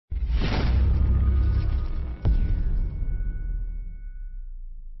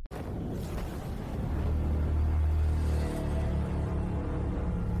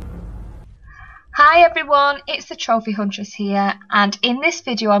Hi everyone, it's the Trophy Huntress here, and in this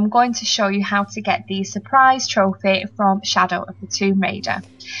video I'm going to show you how to get the surprise trophy from Shadow of the Tomb Raider,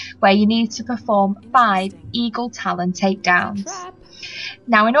 where you need to perform 5 Eagle Talon takedowns.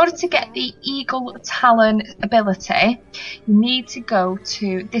 Now, in order to get the Eagle Talon ability, you need to go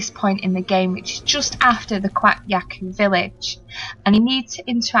to this point in the game, which is just after the Quack Yaku village, and you need to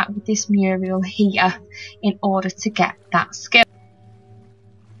interact with this mural here in order to get that skill.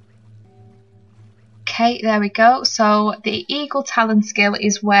 Okay, there we go. So the Eagle Talon skill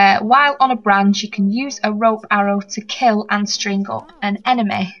is where, while on a branch, you can use a rope arrow to kill and string up an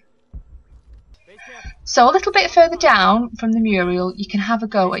enemy. So a little bit further down from the mural, you can have a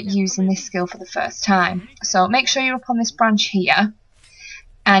go at using this skill for the first time. So make sure you're up on this branch here.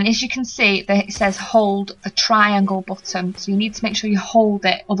 And as you can see, it says hold the triangle button. So you need to make sure you hold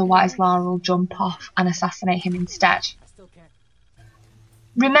it, otherwise Lara will jump off and assassinate him instead.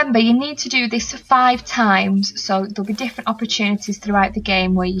 Remember, you need to do this 5 times, so there'll be different opportunities throughout the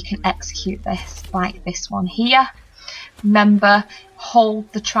game where you can execute this, like this one here. Remember,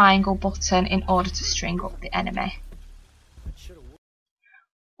 hold the triangle button in order to string up the enemy.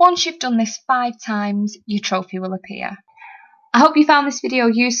 Once you've done this 5 times, your trophy will appear. I hope you found this video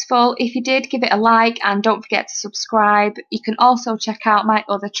useful. If you did, give it a like and don't forget to subscribe. You can also check out my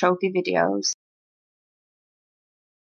other trophy videos.